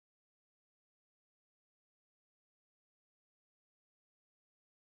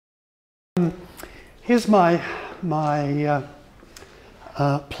here's my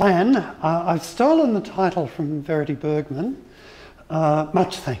plan. I've stolen the title from Verity Bergman.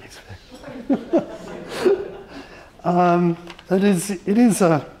 Much thanks. It is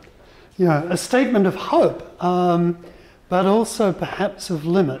a statement of hope, but also perhaps of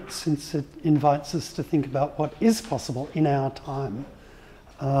limits, since it invites us to think about what is possible in our time.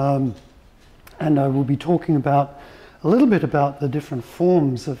 And I will be talking a little bit about the different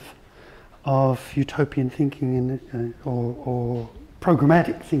forms of utopian thinking or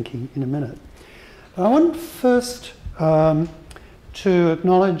programmatic thinking in a minute. But I want first to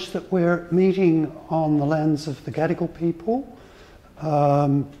acknowledge that we're meeting on the lands of the Gadigal people,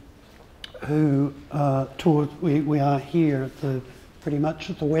 we are here at pretty much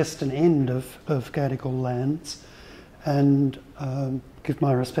at the western end of Gadigal lands, and give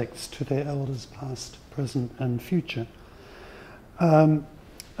my respects to their elders past, present and future.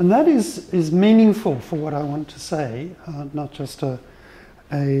 And that is meaningful for what I want to say, not just a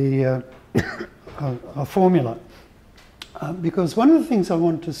formula. Because one of the things I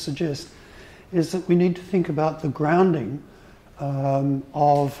want to suggest is that we need to think about the grounding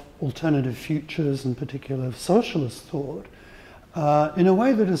of alternative futures, in particular of socialist thought, in a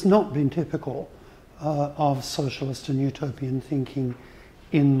way that has not been typical of socialist and utopian thinking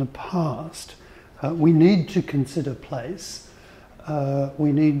in the past. We need to consider place.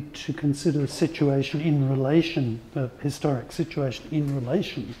 We need to consider the situation in relation, the historic situation in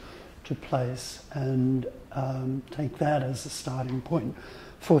relation to place, and take that as a starting point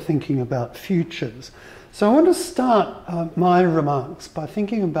for thinking about futures. So I want to start my remarks by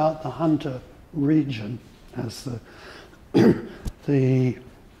thinking about the Hunter region as as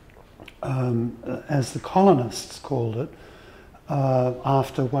the colonists called it,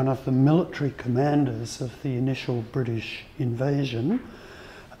 after one of the military commanders of the initial British invasion,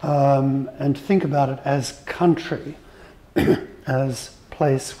 and think about it as country, as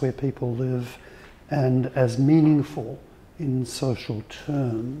place where people live, and as meaningful in social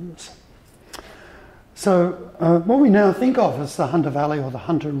terms. So what we now think of as the Hunter Valley or the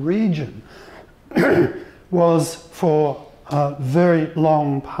Hunter region was for a very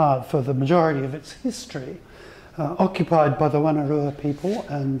long part, for the majority of its history, occupied by the Wannerua people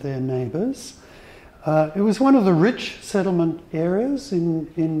and their neighbours. It was one of the rich settlement areas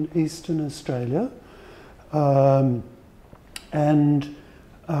in eastern Australia, and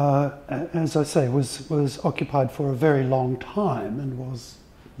as I say, was occupied for a very long time and was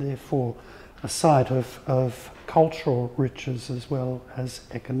therefore a site of cultural riches as well as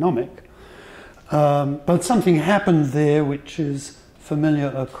economic. But something happened there which is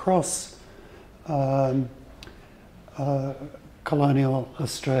familiar across colonial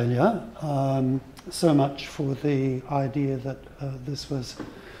Australia, so much for the idea that this was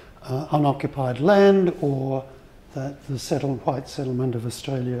unoccupied land, or that the white settlement of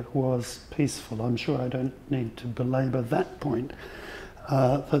Australia was peaceful. I'm sure I don't need to belabor that point,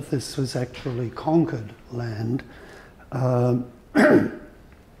 that this was actually conquered land.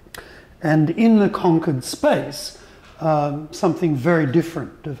 And in the conquered space, something very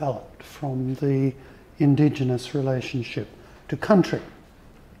different developed from the indigenous relationship to country.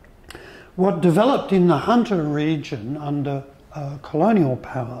 What developed in the Hunter region under colonial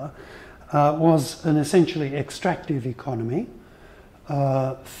power was an essentially extractive economy.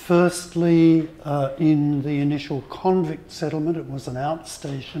 Firstly, in the initial convict settlement, it was an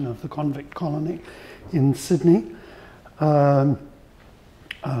outstation of the convict colony in Sydney,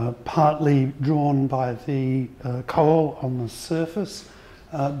 partly drawn by the coal on the surface,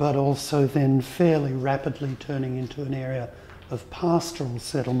 but also then fairly rapidly turning into an area of pastoral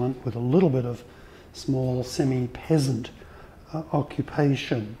settlement with a little bit of small semi-peasant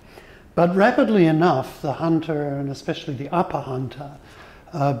occupation. But rapidly enough, the Hunter, and especially the Upper Hunter,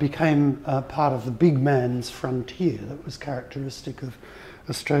 became part of the big man's frontier that was characteristic of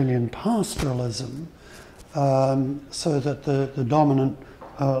Australian pastoralism, so that the dominant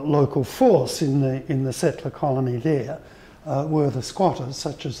local force in the settler colony there were the squatters,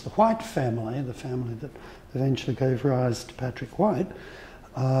 such as the White family, the family that eventually gave rise to Patrick White,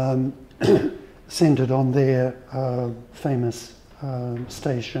 centred on their famous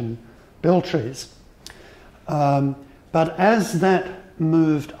station Beltrees. But as that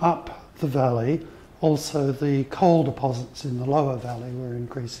moved up the valley, also the coal deposits in the lower valley were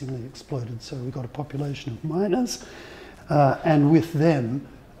increasingly exploited, so we got a population of miners, and with them,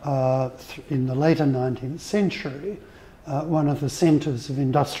 in the later 19th century, one of the centres of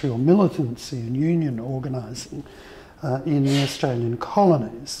industrial militancy and union organising in the Australian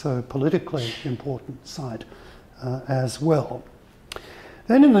colonies, so politically important site as well.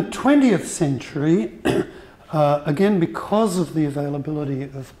 Then in the 20th century, again because of the availability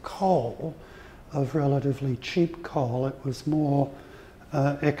of coal, of relatively cheap coal, it was more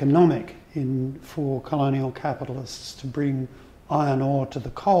economic for colonial capitalists to bring iron ore to the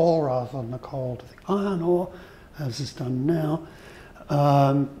coal rather than the coal to the iron ore, as is done now.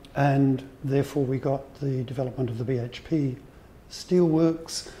 And therefore we got the development of the BHP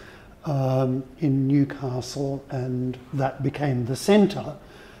steelworks in Newcastle, and that became the centre,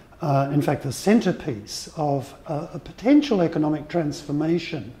 in fact the centrepiece of a potential economic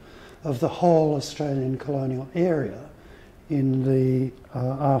transformation of the whole Australian colonial area in the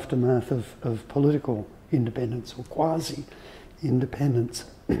aftermath of political independence or quasi-independence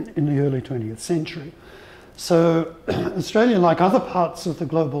in the early 20th century. So Australia, like other parts of the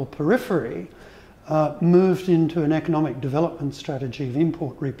global periphery, moved into an economic development strategy of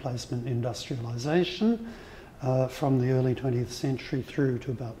import replacement industrialisation from the early 20th century through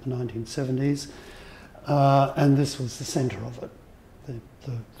to about the 1970s, and this was the centre of it,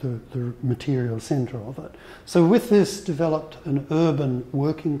 the material centre of it. So with this developed an urban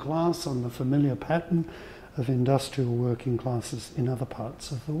working class on the familiar pattern of industrial working classes in other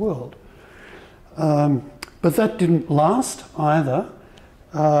parts of the world. But that didn't last either.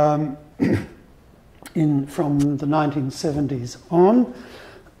 From the 1970s on,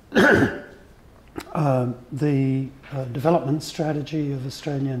 the development strategy of the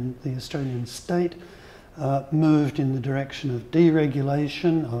Australian state moved in the direction of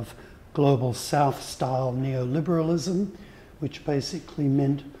deregulation, of global south-style neoliberalism, which basically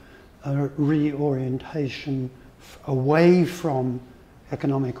meant a reorientation away from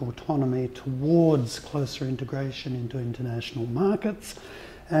economic autonomy towards closer integration into international markets,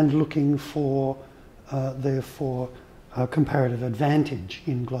 and looking for, therefore, a comparative advantage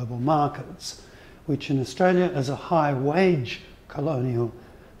in global markets, which in Australia, as a high-wage colonial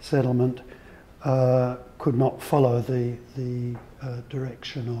settlement, could not follow the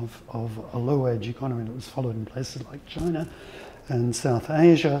direction of a low-wage economy that was followed in places like China and South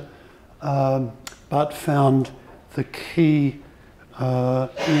Asia, but found the key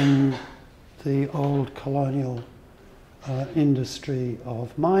in the old colonial industry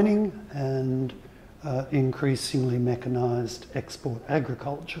of mining and increasingly mechanised export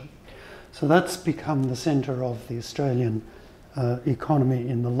agriculture. So that's become the centre of the Australian economy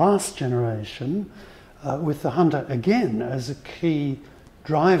in the last generation, with the hunter again as a key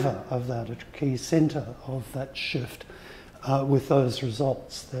driver of that, a key centre of that shift, with those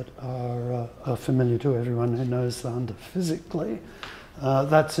results that are familiar to everyone who knows the hunter physically.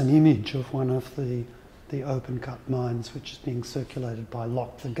 That's an image of one of the open-cut mines which is being circulated by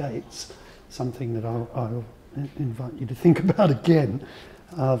Lock the Gates, something that I'll invite you to think about again,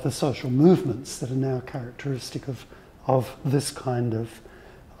 the social movements that are now characteristic of this kind of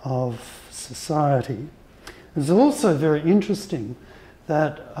society. It's also very interesting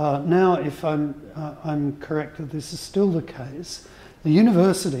that now, if I'm correct that this is still the case, the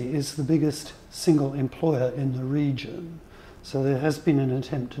university is the biggest single employer in the region. So there has been an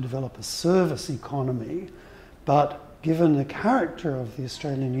attempt to develop a service economy, but given the character of the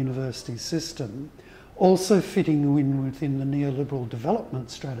Australian university system, also fitting in within the neoliberal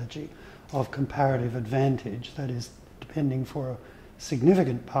development strategy of comparative advantage, that is, depending for a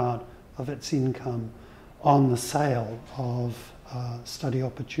significant part of its income on the sale of study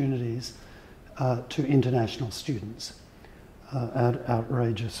opportunities to international students at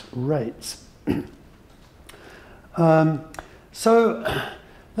outrageous rates. So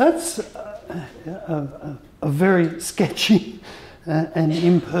that's a very sketchy and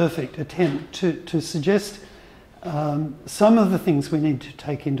imperfect attempt to suggest some of the things we need to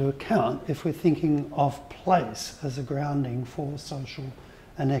take into account if we're thinking of place as a grounding for social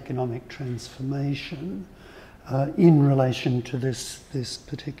and economic transformation in relation to this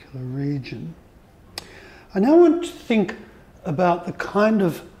particular region. I now want to think about the kind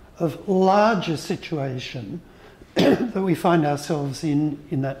of larger situation that we find ourselves in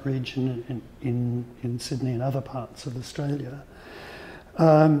that region, in Sydney and other parts of Australia.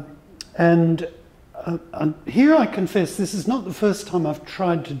 And here I confess this is not the first time I've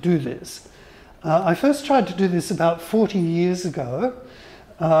tried to do this. I first tried to do this about 40 years ago,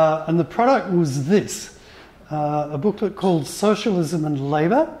 and the product was this, a booklet called Socialism and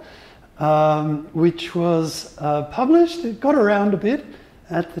Labour, which was published. It got around a bit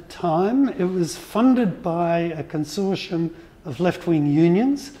at the time. It was funded by a consortium of left-wing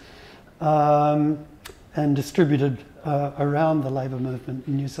unions and distributed around the labour movement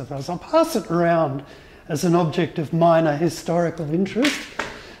in New South Wales. I'll pass it around as an object of minor historical interest.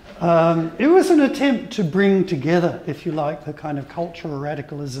 It was an attempt to bring together, if you like, the kind of cultural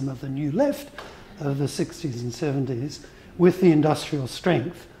radicalism of the New Left of the 60s and 70s with the industrial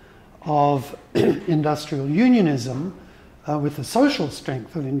strength of industrial unionism, with the social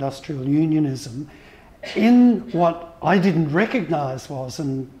strength of industrial unionism, in what I didn't recognise was,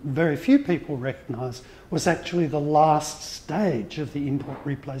 and very few people recognise, was actually the last stage of the import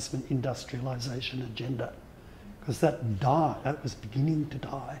replacement industrialisation agenda. Because that died, that was beginning to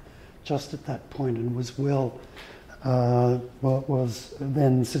die just at that point, and was was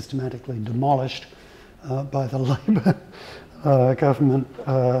then systematically demolished by the Labour government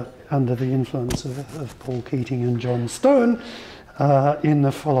under the influence of Paul Keating and John Stone in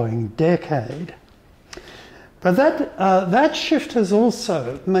the following decade. But that shift has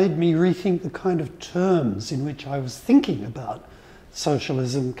also made me rethink the kind of terms in which I was thinking about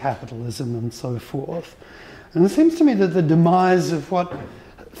socialism, capitalism, and so forth. And it seems to me that the demise of what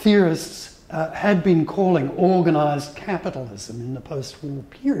theorists had been calling organised capitalism in the post-war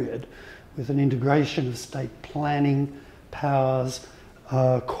period, with an integration of state planning, powers,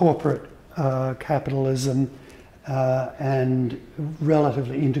 corporate capitalism, and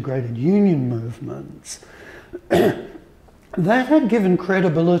relatively integrated union movements, that had given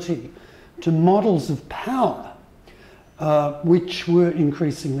credibility to models of power which were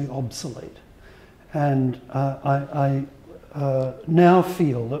increasingly obsolete. And I now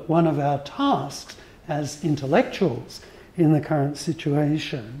feel that one of our tasks as intellectuals in the current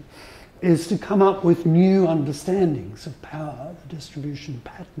situation is to come up with new understandings of power, the distribution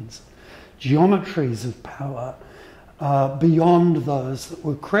patterns, geometries of power, beyond those that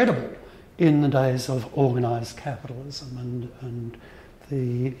were credible in the days of organised capitalism and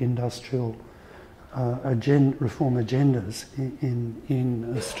the industrial reform agendas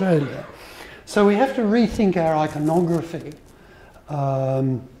in Australia. So we have to rethink our iconography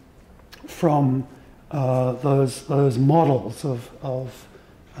from those models of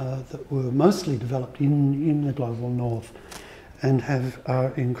that were mostly developed in the global north and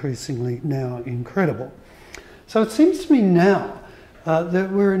are increasingly now incredible. So it seems to me now that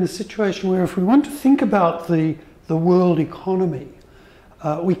we're in a situation where if we want to think about the world economy,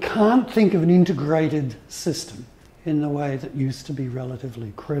 we can't think of an integrated system in the way that used to be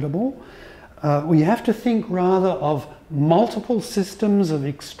relatively credible. We have to think rather of multiple systems of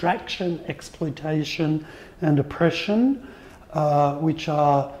extraction, exploitation, and oppression, which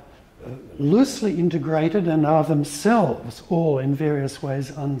are loosely integrated and are themselves all in various ways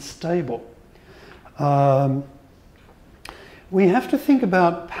unstable. We have to think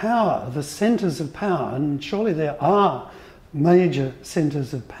about power, the centres of power, and surely there are major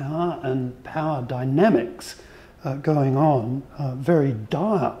centres of power and power dynamics going on, very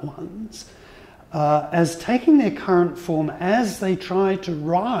dire ones, as taking their current form as they try to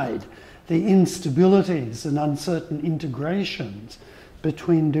ride the instabilities and uncertain integrations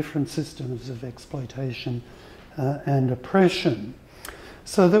between different systems of exploitation and oppression.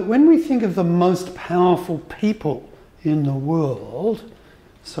 So that when we think of the most powerful people in the world,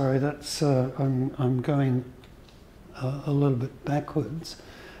 sorry, that's I'm going a little bit backwards.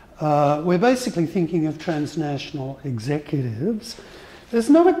 We're basically thinking of transnational executives. There's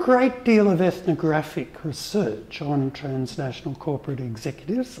not a great deal of ethnographic research on transnational corporate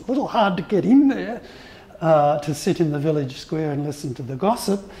executives. A little hard to get in there to sit in the village square and listen to the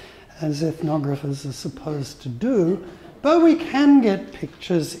gossip, as ethnographers are supposed to do. But we can get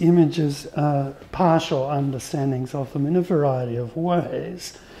pictures, images, partial understandings of them in a variety of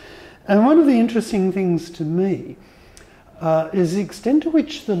ways. And one of the interesting things to me is the extent to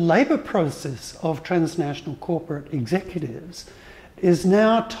which the labour process of transnational corporate executives is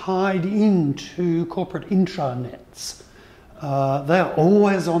now tied into corporate intranets. They're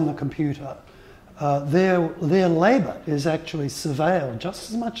always on the computer. Their labour is actually surveilled just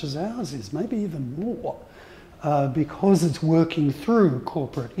as much as ours is, maybe even more, because it's working through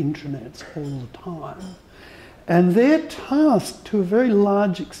corporate intranets all the time. And their task, to a very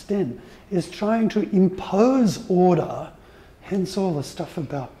large extent, is trying to impose order, hence all the stuff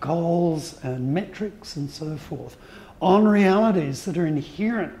about goals and metrics and so forth, on realities that are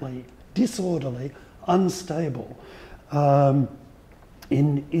inherently disorderly, unstable,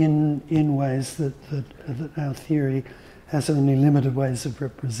 in ways that our theory has only limited ways of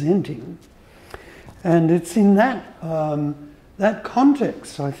representing. And it's in that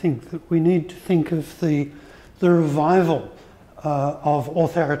context, I think, that we need to think of the revival of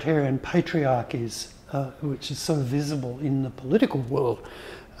authoritarian patriarchies, which is so visible in the political world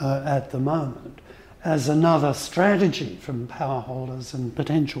at the moment, as another strategy from power holders and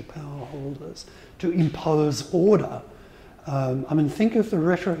potential power holders to impose order I mean, think of the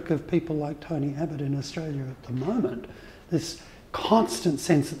rhetoric of people like Tony Abbott in Australia at the moment. This constant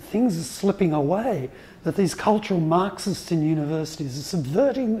sense that things are slipping away, that these cultural Marxists in universities are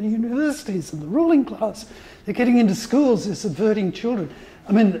subverting the universities and the ruling class. They're getting into schools, they're subverting children.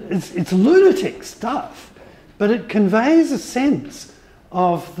 I mean, it's lunatic stuff, but it conveys a sense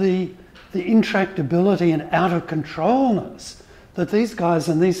of the intractability and out-of-controlness that these guys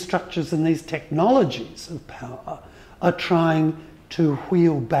and these structures and these technologies of power are trying to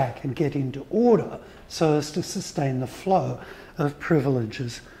wheel back and get into order so as to sustain the flow of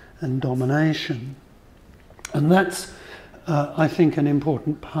privileges and domination. And that's, I think, an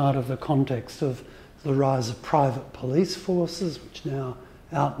important part of the context of the rise of private police forces, which now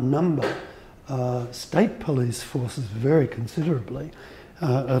outnumber state police forces very considerably,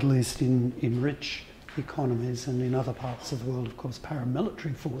 at least in rich economies, and in other parts of the world, of course,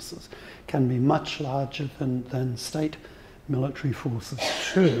 paramilitary forces can be much larger than state military forces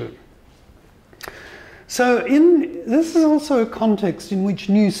too. So this is also a context in which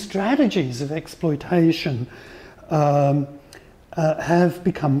new strategies of exploitation have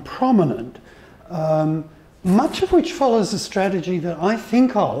become prominent, much of which follows a strategy that I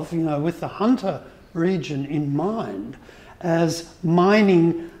think of, with the Hunter region in mind, as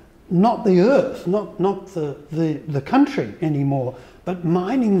mining not the earth, not the country anymore, but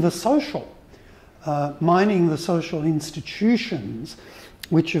mining the social institutions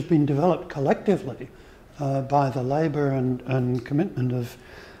which have been developed collectively by the labour and commitment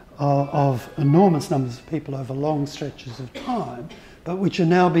of enormous numbers of people over long stretches of time, but which are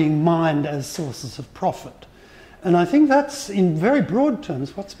now being mined as sources of profit. And I think that's, in very broad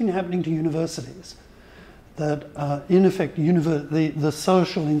terms, what's been happening to universities. That, in effect, the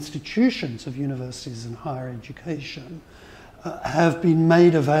social institutions of universities and higher education have been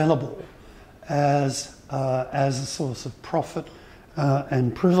made available as a source of profit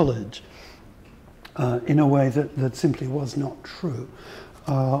and privilege in a way that simply was not true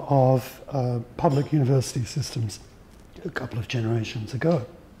of public university systems a couple of generations ago.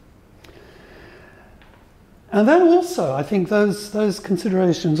 And that also, I think those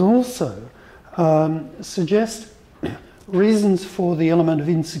considerations also suggest reasons for the element of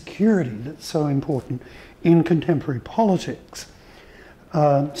insecurity that's so important in contemporary politics.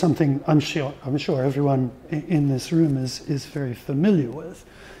 Something I'm sure everyone in this room is very familiar with.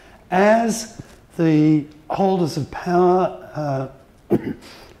 As the holders of power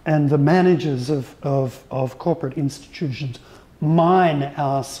and the managers of corporate institutions mine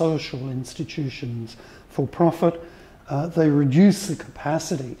our social institutions for profit, they reduce the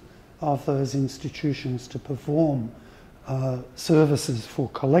capacity of those institutions to perform services for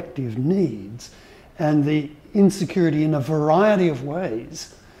collective needs, and the insecurity in a variety of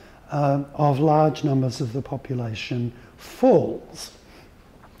ways of large numbers of the population falls.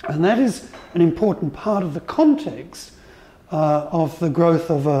 And that is an important part of the context of the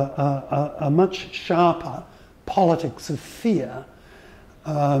growth of a much sharper politics of fear.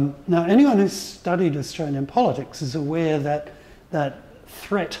 Now, anyone who's studied Australian politics is aware that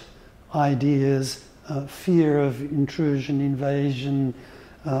threat ideas, fear of intrusion, invasion,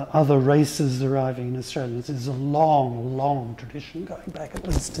 other races arriving in Australia. This is a long, long tradition going back at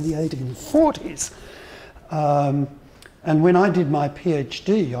least to the 1840s. And when I did my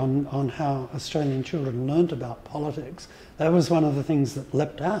PhD on how Australian children learnt about politics, that was one of the things that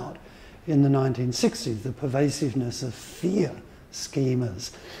leapt out in the 1960s, the pervasiveness of fear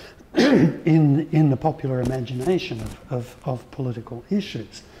schemas in the popular imagination of political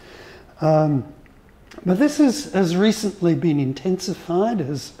issues. But this has recently been intensified,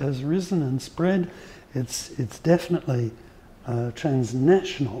 has risen and spread. It's definitely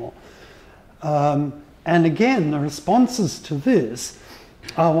transnational. And again, the responses to this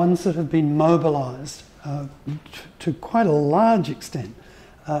are ones that have been mobilised to quite a large extent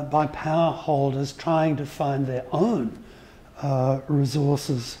by power holders trying to find their own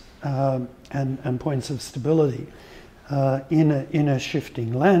resources and points of stability in a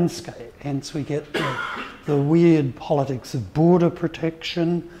shifting landscape. Hence we get the weird politics of border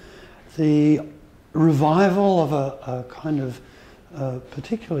protection, the revival of a kind of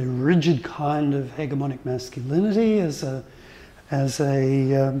particularly rigid kind of hegemonic masculinity as a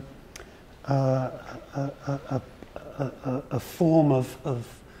form of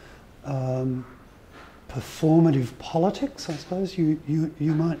performative politics, I suppose you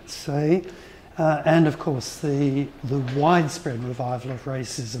might say, and of course the widespread revival of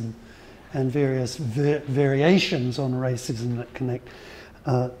racism and various variations on racism that connect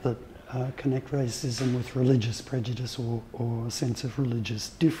racism with religious prejudice or a sense of religious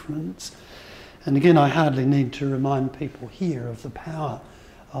difference. And again, I hardly need to remind people here of the power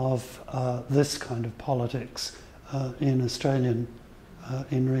of this kind of politics in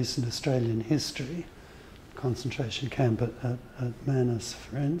recent Australian history. Concentration camp at Manus,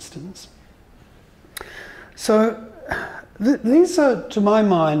 for instance. So these are, to my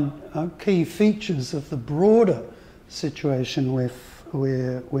mind, key features of the broader situation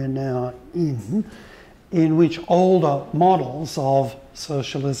we're now in which older models of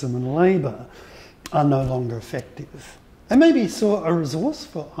socialism and labour are no longer effective. They may be a resource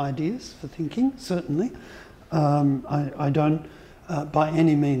for ideas, for thinking, certainly. I don't by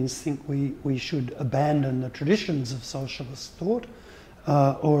any means think we should abandon the traditions of socialist thought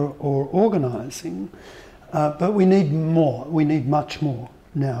or organising, but we need more. We need much more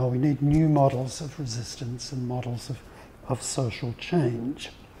now. We need new models of resistance and models of social change.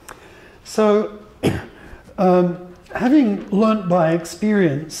 So, having learnt by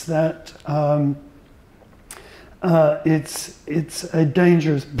experience that it's a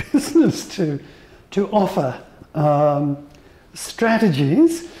dangerous business to offer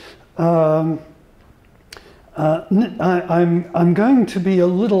strategies, I'm going to be a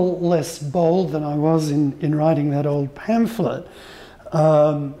little less bold than I was in writing that old pamphlet,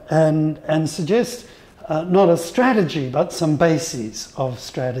 and suggest not a strategy but some bases of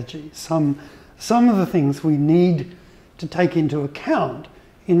strategy, some of the things we need to take into account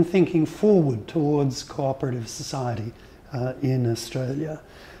in thinking forward towards cooperative society in Australia.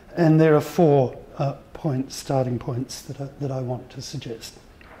 And there are 4 starting points that I want to suggest.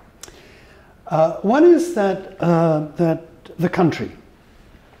 One is that the country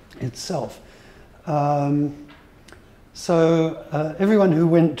itself. Everyone who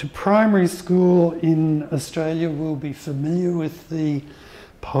went to primary school in Australia will be familiar with the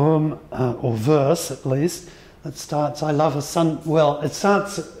poem, or verse at least, that starts, I love a sun... Well, it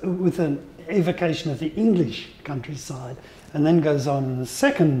starts with an evocation of the English countryside and then goes on in the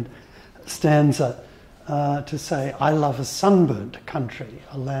second stanza to say, I love a sunburnt country,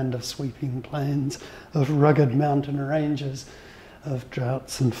 a land of sweeping plains, of rugged mountain ranges, of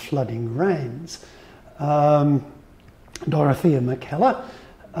droughts and flooding rains. Dorothea McKellar,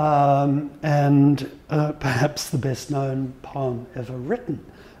 and perhaps the best known poem ever written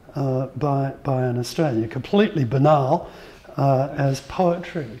by an Australian, completely banal as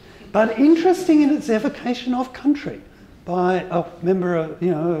poetry, but interesting in its evocation of country by a member,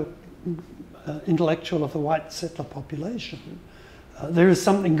 intellectual of the white settler population. There is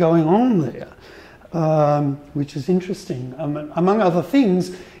something going on there, which is interesting. Among other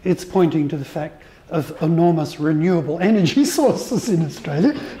things, it's pointing to the fact of enormous renewable energy sources in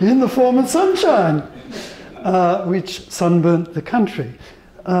Australia in the form of sunshine, which sunburnt the country.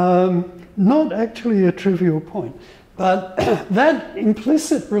 Not actually a trivial point, but that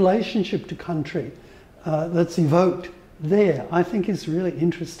implicit relationship to country that's evoked there, I think, is really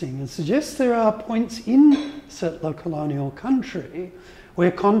interesting and suggests there are points in settler colonial country where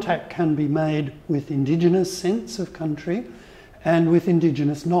contact can be made with Indigenous sense of country and with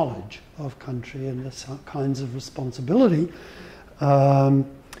Indigenous knowledge of country and the kinds of responsibility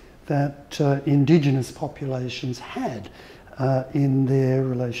that Indigenous populations had in their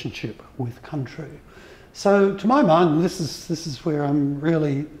relationship with country. So, to my mind, this is where I'm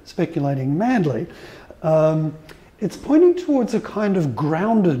really speculating madly. It's pointing towards a kind of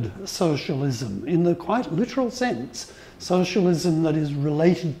grounded socialism in the quite literal sense, socialism that is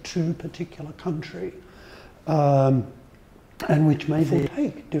related to a particular country, and which may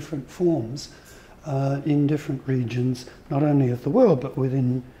take different forms in different regions, not only of the world, but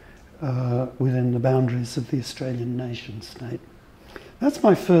within the boundaries of the Australian nation state. That's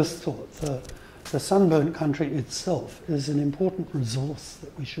my first thought. The sunburnt country itself is an important resource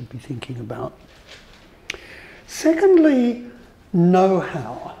that we should be thinking about. Secondly,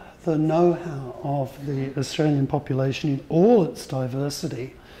 know-how. The know-how of the Australian population in all its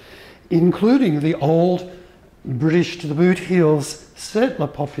diversity, including the old British to the boot heels settler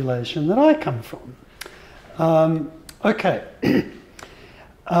population that I come from.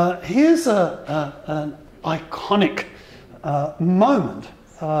 Here's an iconic moment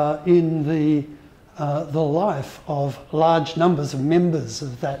in the life of large numbers of members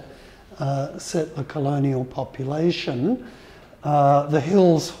of that settler colonial population. The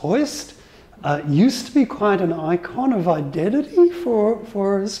Hills hoist used to be quite an icon of identity for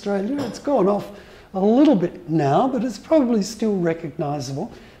Australia. It's gone off a little bit now, but it's probably still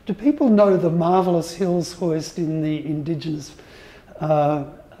recognisable. Do people know the marvellous Hills hoist in the Indigenous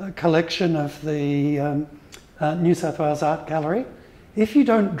collection of the New South Wales Art Gallery? If you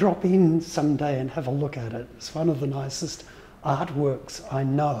don't drop in someday and have a look at it, it's one of the nicest artworks I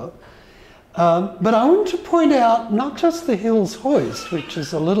know. But I want to point out not just the Hills hoist, which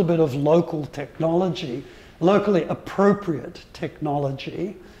is a little bit of local technology, locally appropriate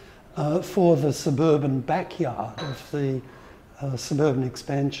technology for the suburban backyard of the suburban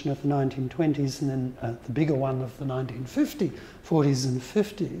expansion of the 1920s and then the bigger one of the 1940s and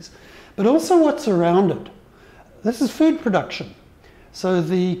 50s, but also what's around it. This is food production. So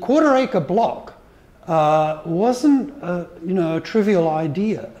the quarter-acre block wasn't a trivial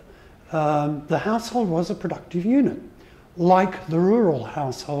idea. The household was a productive unit, like the rural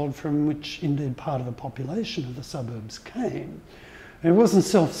household from which indeed part of the population of the suburbs came. It wasn't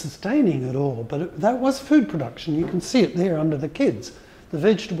self-sustaining at all, but that was food production. You can see it there under the kids. The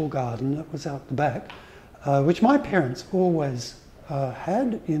vegetable garden that was out the back, which my parents always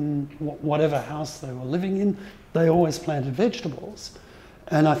had in whatever house they were living in. They always planted vegetables.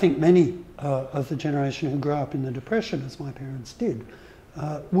 And I think many of the generation who grew up in the Depression, as my parents did,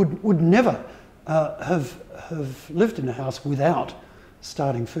 would never have lived in a house without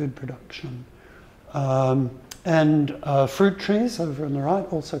starting food production. And fruit trees over on the right,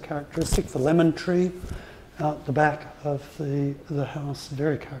 also characteristic. The lemon tree out the back of the house,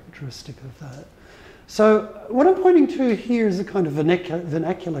 very characteristic of that. So what I'm pointing to here is a kind of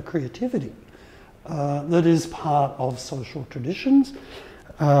vernacular creativity that is part of social traditions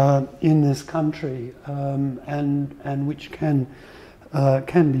in this country and which can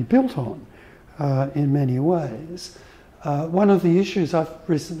be built on in many ways. One of the issues, I've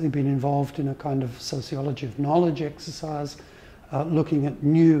recently been involved in a kind of sociology of knowledge exercise, looking at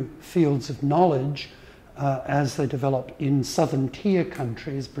new fields of knowledge as they develop in southern tier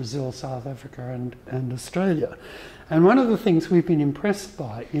countries, Brazil, South Africa and Australia. And one of the things we've been impressed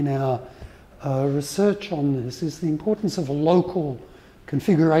by in our research on this is the importance of local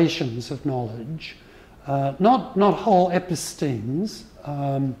configurations of knowledge, not whole epistemes,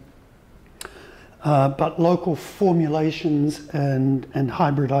 but local formulations and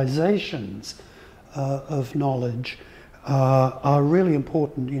hybridizations of knowledge are really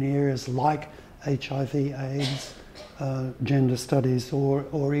important in areas like HIV, AIDS, gender studies,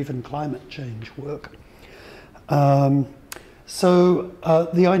 or even climate change work. So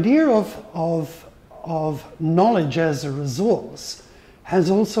the idea of knowledge as a resource has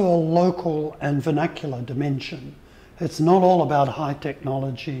also a local and vernacular dimension. It's not all about high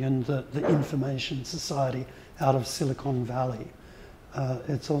technology and the information society out of Silicon Valley.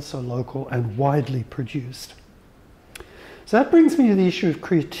 It's also local and widely produced. So that brings me to the issue of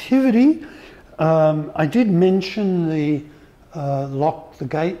creativity. I did mention the Lock the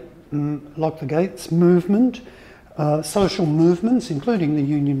Gates movement. Social movements, including the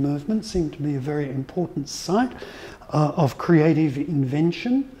union movement, seem to be a very important site of creative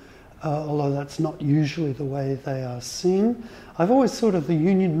invention. Although that's not usually the way they are seen. I've always thought of the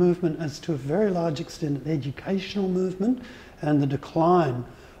union movement as, to a very large extent, an educational movement, and the decline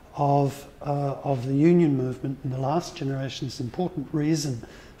of the union movement in the last generation is an important reason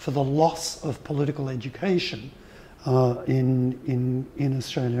for the loss of political education in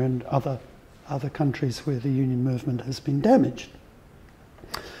Australia and other countries where the union movement has been damaged.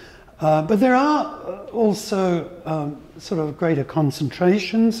 But there are also sort of greater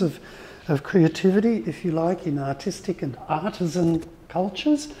concentrations of creativity, if you like, in artistic and artisan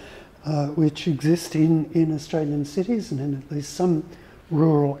cultures, which exist in Australian cities and in at least some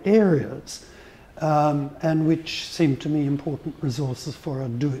rural areas, and which seem to me important resources for a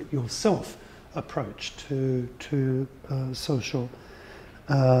do-it-yourself approach to social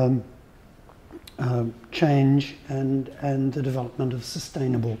change and the development of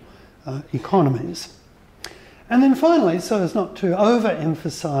sustainable economies. And then finally, so as not to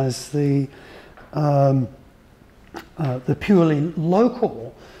overemphasize the purely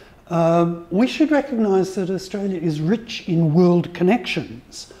local, we should recognise that Australia is rich in world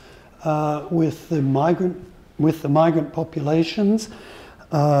connections with the migrant populations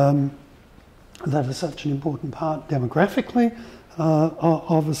that are such an important part demographically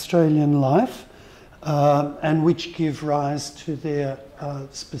of Australian life, and which give rise to their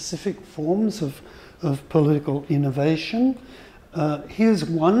specific forms of political innovation. Here's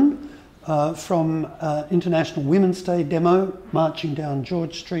one from International Women's Day demo marching down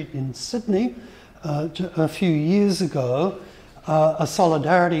George Street in Sydney a few years ago, a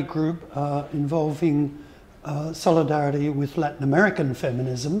solidarity group involving solidarity with Latin American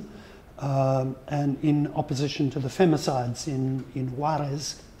feminism and in opposition to the femicides in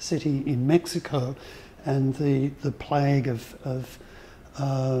Juarez City in Mexico and the plague of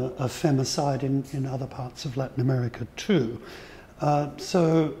femicide in other parts of Latin America too.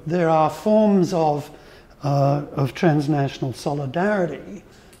 So there are forms of transnational solidarity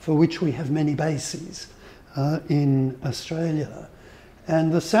for which we have many bases in Australia.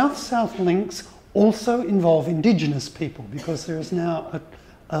 And the South-South links also involve Indigenous people, because there is now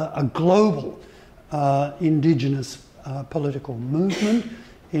a global Indigenous political movement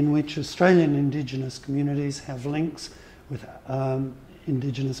in which Australian Indigenous communities have links with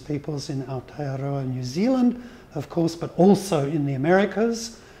Indigenous peoples in Aotearoa, New Zealand, of course, but also in the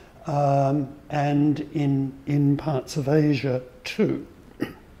Americas and in parts of Asia too.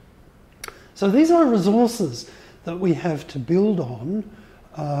 So these are resources that we have to build on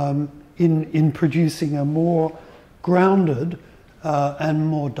in producing a more grounded and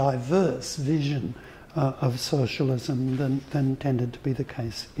more diverse vision of socialism than tended to be the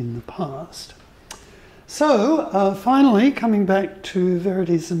case in the past. So, finally, coming back to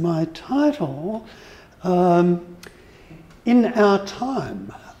Verities and my title, in our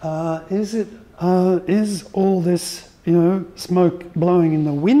time, is all this, smoke blowing in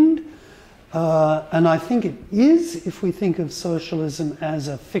the wind? And I think it is, if we think of socialism as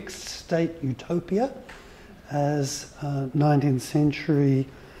a fixed state utopia, as 19th century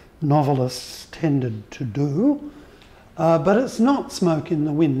novelists tended to do. But it's not smoke in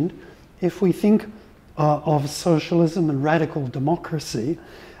the wind if we think of socialism and radical democracy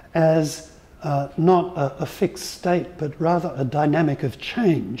as not a fixed state, but rather a dynamic of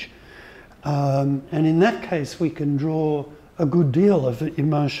change. And in that case, we can draw a good deal of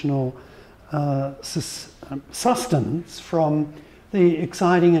emotional sustenance from the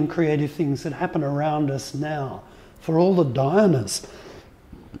exciting and creative things that happen around us now, for all the direness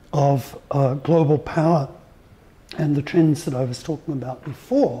of global power and the trends that I was talking about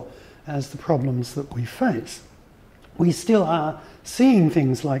before as the problems that we face. We still are seeing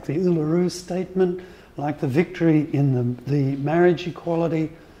things like the Uluru Statement, like the victory in the marriage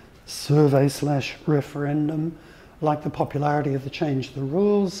equality survey/referendum, like the popularity of the Change the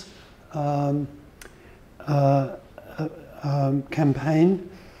Rules campaign.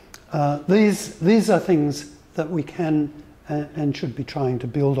 These are things that we can and should be trying to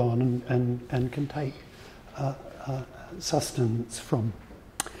build on and can take sustenance from.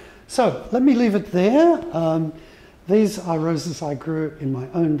 So let me leave it there. These are roses I grew in my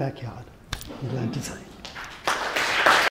own backyard, I'm glad to say.